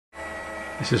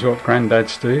This is what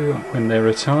granddads do when they're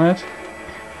retired.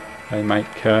 They make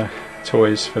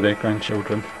toys for their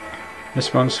grandchildren.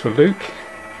 This one's for Luke,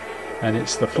 and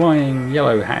it's the flying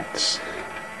Yellowhats.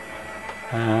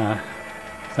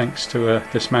 Thanks to a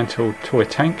dismantled toy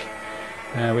tank,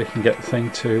 we can get the thing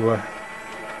to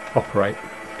operate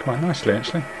quite nicely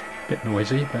actually. A bit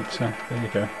noisy, but there you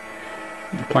go.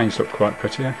 The planes look quite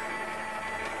pretty.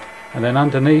 And then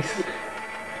underneath,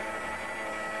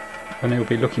 when you'll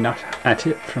be looking at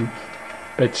it from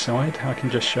bedside, I can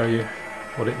just show you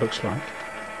what it looks like.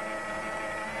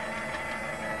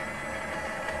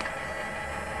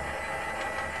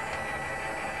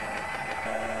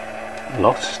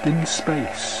 Lost in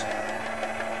space.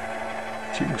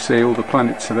 As you can see, all the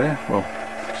planets are there, well,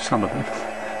 some of them.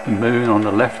 The moon on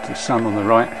the left, the sun on the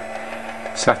right,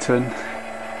 Saturn,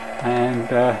 and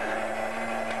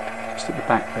just at the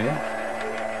back there,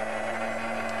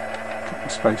 a couple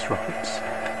of space rockets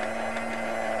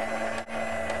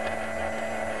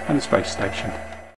and the space station.